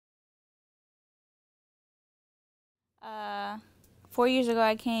Uh, 4 years ago,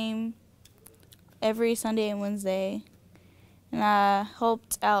 I came every Sunday and Wednesday, and I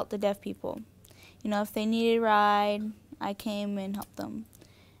helped out the deaf people. You know, if they needed a ride, I came and helped them.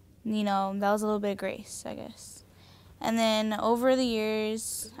 You know, that was a little bit of grace, I guess. And then over the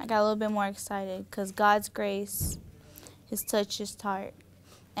years, I got a little bit more excited because God's grace has touched his heart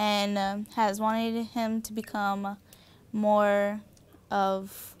and has wanted him to become more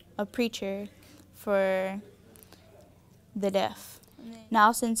of a preacher for the deaf.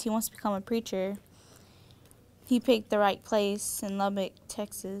 Now, since he wants to become a preacher, he picked the right place in Lubbock,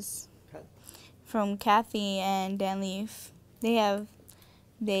 Texas, from Kathy and Dan Leaf.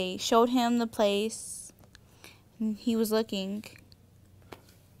 They showed him the place. And he was looking.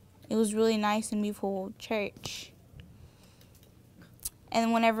 It was really nice and beautiful church.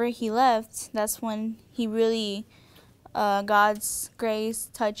 And whenever he left, that's when he really, God's grace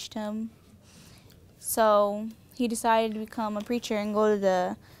touched him. So he decided to become a preacher and go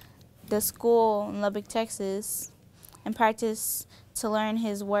to the school in Lubbock, Texas, and practice to learn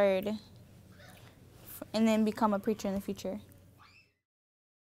his word, and then become a preacher in the future.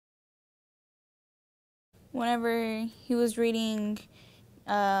 Whenever he was reading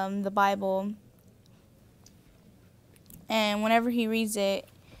the Bible, and whenever he reads it,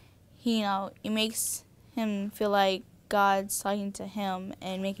 it makes him feel like God's talking to him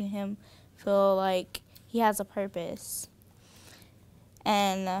and making him feel like he has a purpose.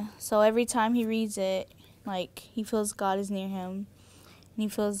 And so every time he reads it, he feels God is near him, and he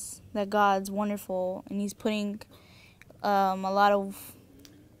feels that God's wonderful, and he's putting a lot of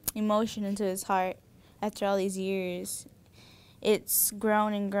emotion into his heart. After all these years, it's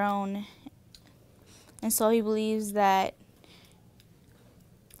grown and grown, and so he believes that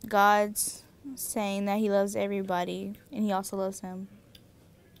God's saying that he loves everybody, and he also loves him.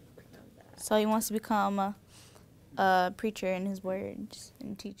 So he wants to become a preacher in his words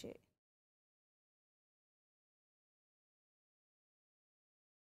and teach it.